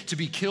mistreated, to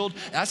be killed.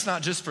 That's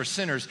not just for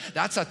sinners.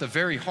 That's at the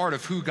very heart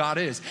of who God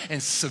is.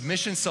 And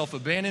submission,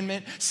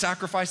 self-abandonment,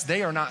 sacrifice,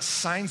 they are not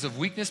signs of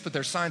weakness, but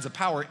they're signs of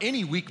power.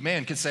 Any weak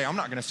man can say, I'm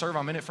not gonna serve,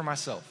 I'm in it for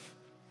myself.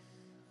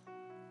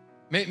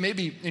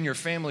 Maybe in your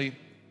family,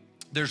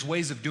 there's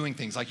ways of doing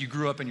things. Like you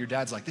grew up and your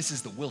dad's like, this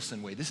is the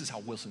Wilson way. This is how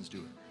Wilsons do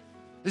it.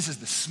 This is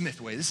the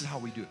Smith way. This is how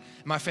we do it.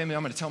 In my family,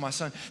 I'm gonna tell my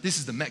son, this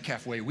is the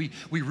Metcalf way. We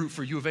root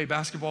for U of A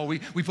basketball. We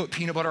put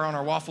peanut butter on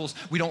our waffles.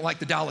 We don't like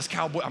the Dallas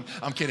Cowboys.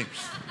 I'm kidding.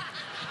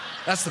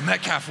 That's the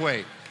Metcalf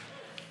way.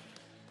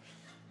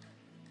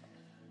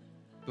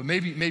 But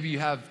maybe you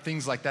have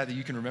things like that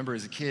you can remember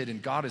as a kid,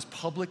 and God is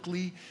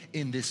publicly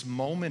in this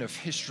moment of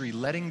history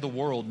letting the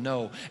world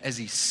know as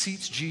he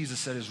seats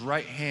Jesus at his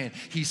right hand,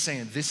 he's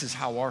saying, this is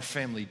how our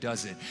family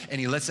does it. And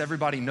he lets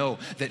everybody know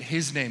that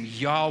his name,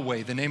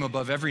 Yahweh, the name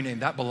above every name,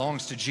 that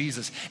belongs to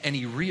Jesus. And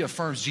he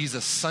reaffirms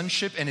Jesus'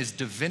 sonship and his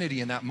divinity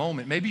in that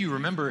moment. Maybe you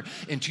remember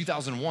in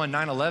 2001,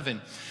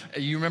 9/11,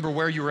 you remember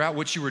where you were at,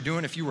 what you were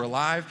doing, if you were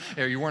alive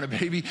or you weren't a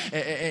baby.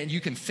 And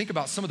you can think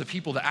about some of the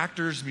people, the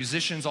actors,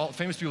 musicians, all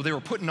famous people, they were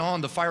putting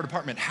on the fire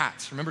department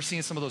hats. Remember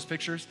seeing some of those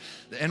pictures?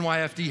 The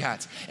NYFD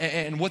hats.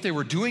 And what they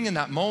were doing in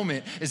that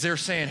moment is they're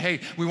saying, hey,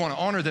 we want to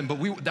honor them,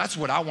 but that's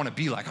what I want to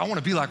be like. I want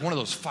to be like one of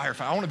those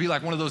firefighters. I want to be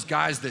like one of those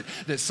guys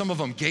that some of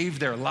them gave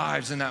their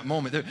lives in that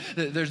moment.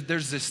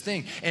 There's this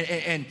thing.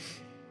 And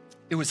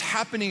it was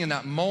happening in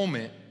that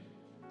moment.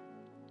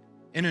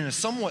 And in a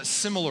somewhat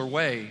similar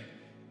way,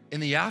 in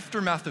the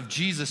aftermath of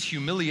Jesus'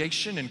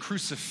 humiliation and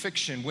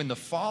crucifixion, when the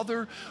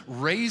Father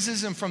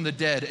raises him from the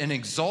dead and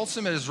exalts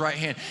him at his right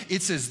hand,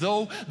 it's as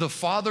though the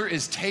Father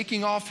is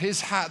taking off his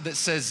hat that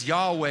says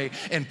Yahweh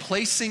and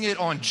placing it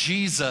on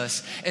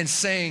Jesus and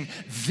saying,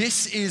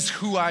 this is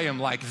who I am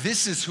like.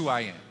 This is who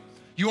I am.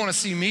 You wanna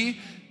see me?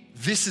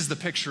 This is the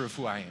picture of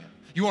who I am.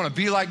 You wanna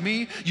be like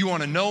me? You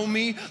wanna know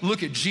me?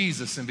 Look at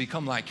Jesus and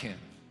become like him.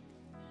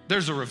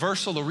 There's a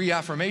reversal, a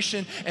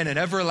reaffirmation, and an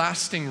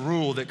everlasting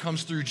rule that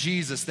comes through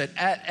Jesus, that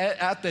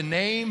at the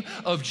name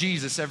of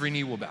Jesus, every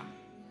knee will bow.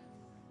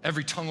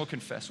 Every tongue will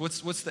confess.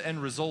 What's the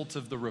end result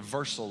of the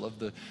reversal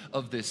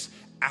of this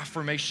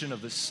affirmation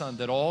of the Son?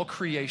 That all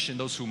creation,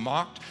 those who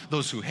mocked,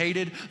 those who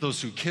hated,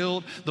 those who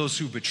killed, those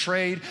who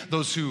betrayed,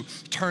 those who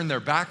turned their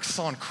backs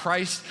on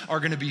Christ are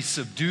gonna be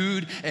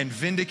subdued and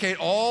vindicated.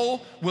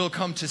 All will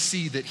come to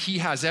see that he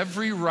has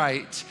every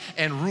right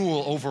and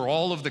rule over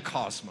all of the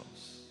cosmos.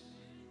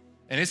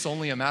 And it's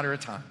only a matter of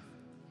time.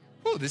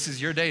 Whew, this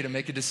is your day to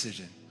make a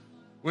decision.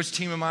 Which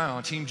team am I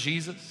on? Team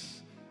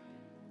Jesus?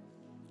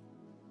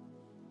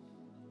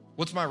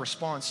 What's my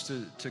response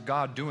to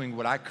God doing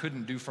what I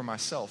couldn't do for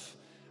myself?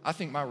 I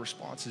think my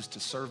response is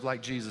to serve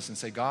like Jesus and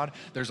say, God,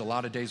 there's a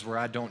lot of days where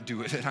I don't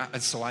do it,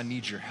 and so I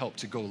need your help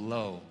to go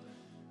low,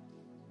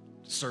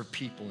 to serve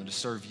people and to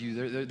serve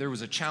you. There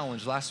was a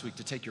challenge last week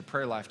to take your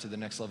prayer life to the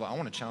next level. I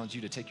want to challenge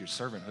you to take your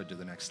servanthood to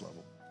the next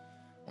level.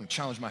 I want to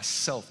challenge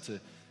myself to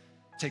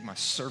take my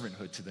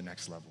servanthood to the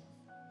next level.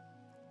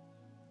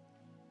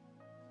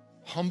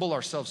 Humble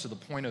ourselves to the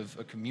point of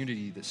a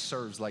community that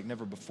serves like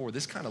never before.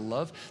 This kind of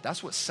love,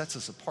 that's what sets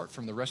us apart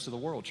from the rest of the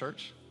world,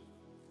 church.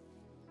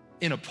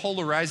 In a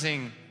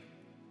polarizing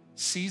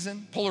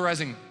season,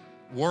 polarizing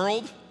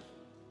world,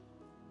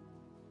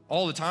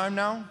 all the time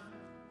now,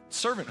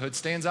 servanthood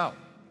stands out.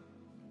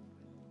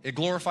 It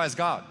glorifies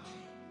God.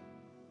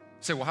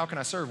 You say, well, how can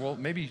I serve? Well,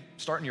 maybe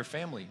start in your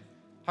family.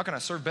 How can I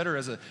serve better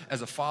as a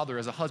father,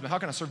 as a husband? How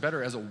can I serve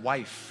better as a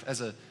wife,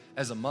 as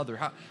a mother?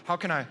 How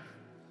can I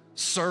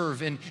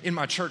serve in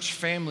my church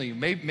family.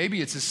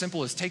 Maybe it's as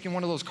simple as taking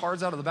one of those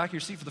cards out of the back of your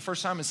seat for the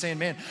first time and saying,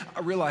 man, I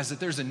realize that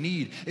there's a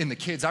need in the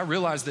kids. I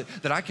realize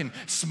that I can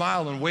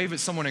smile and wave at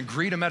someone and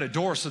greet them at a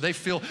door so they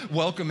feel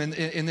welcome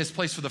in this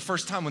place for the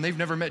first time when they've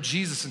never met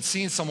Jesus, and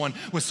seeing someone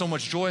with so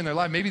much joy in their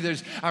life. Maybe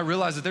I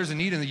realize that there's a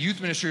need in the youth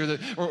ministry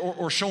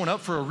or showing up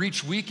for a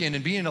Reach weekend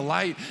and being a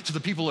light to the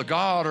people of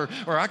God,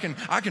 or I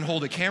can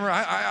hold a camera.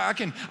 I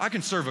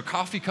can serve a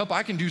coffee cup.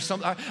 I can do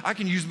something. I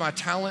can use my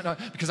talent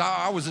because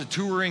I was a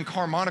touring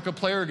harmonica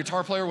player,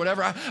 guitar player,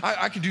 whatever.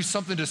 I can do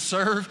something to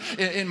serve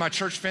in my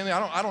church family.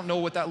 I don't know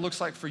what that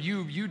looks like for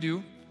you. You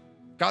do.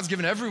 God's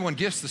given everyone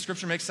gifts. The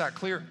scripture makes that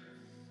clear.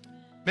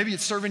 Maybe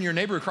it's serving your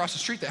neighbor across the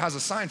street that has a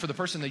sign for the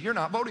person that you're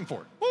not voting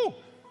for. Woo!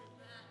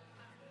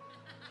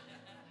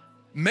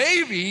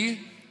 Maybe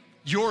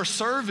your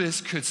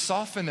service could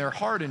soften their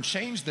heart and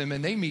change them,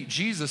 and they meet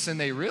Jesus and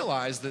they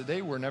realize that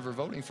they were never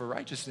voting for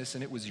righteousness,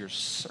 and it was your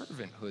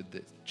servanthood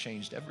that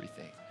changed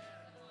everything.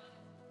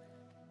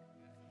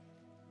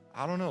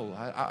 I don't know.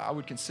 I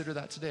would consider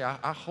that today.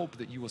 I hope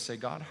that you will say,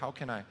 God, how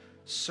can I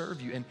serve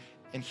you?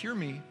 And hear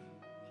me.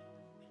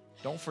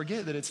 Don't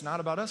forget that it's not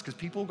about us, because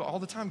people all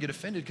the time get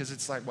offended because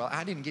it's like, well,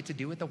 I didn't get to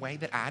do it the way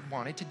that I'd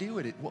wanted to do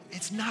it. Well,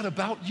 it's not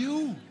about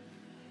you.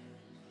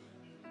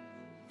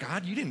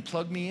 God, you didn't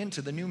plug me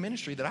into the new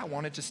ministry that I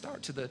wanted to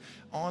start, to the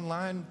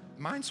online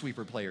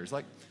Minesweeper players.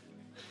 Like,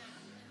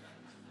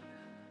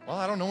 well,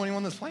 I don't know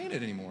anyone that's playing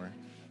it anymore.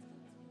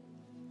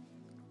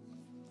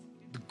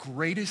 The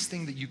greatest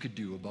thing that you could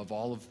do above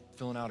all of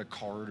filling out a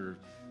card or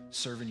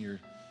serving your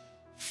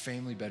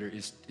family better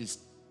is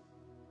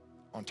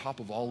on top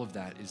of all of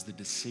that is the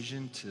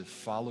decision to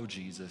follow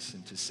Jesus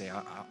and to say,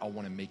 I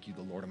want to make you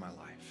the Lord of my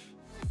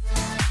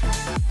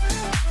life.